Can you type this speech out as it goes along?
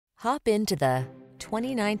Hop into the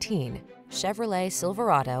 2019 Chevrolet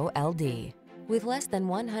Silverado LD. With less than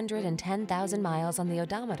 110,000 miles on the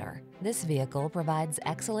odometer, this vehicle provides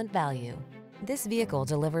excellent value. This vehicle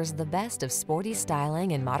delivers the best of sporty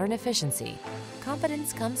styling and modern efficiency.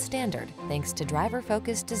 Confidence comes standard thanks to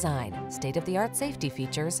driver-focused design, state-of-the-art safety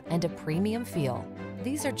features, and a premium feel.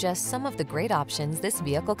 These are just some of the great options this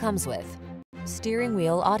vehicle comes with: steering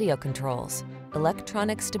wheel audio controls,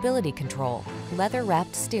 electronic stability control,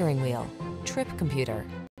 leather-wrapped steering wheel, trip computer,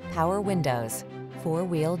 power windows,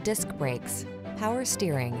 four-wheel disc brakes, power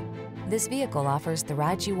steering. This vehicle offers the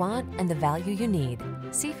ride you want and the value you need.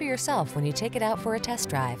 See for yourself when you take it out for a test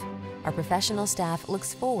drive. Our professional staff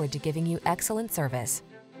looks forward to giving you excellent service.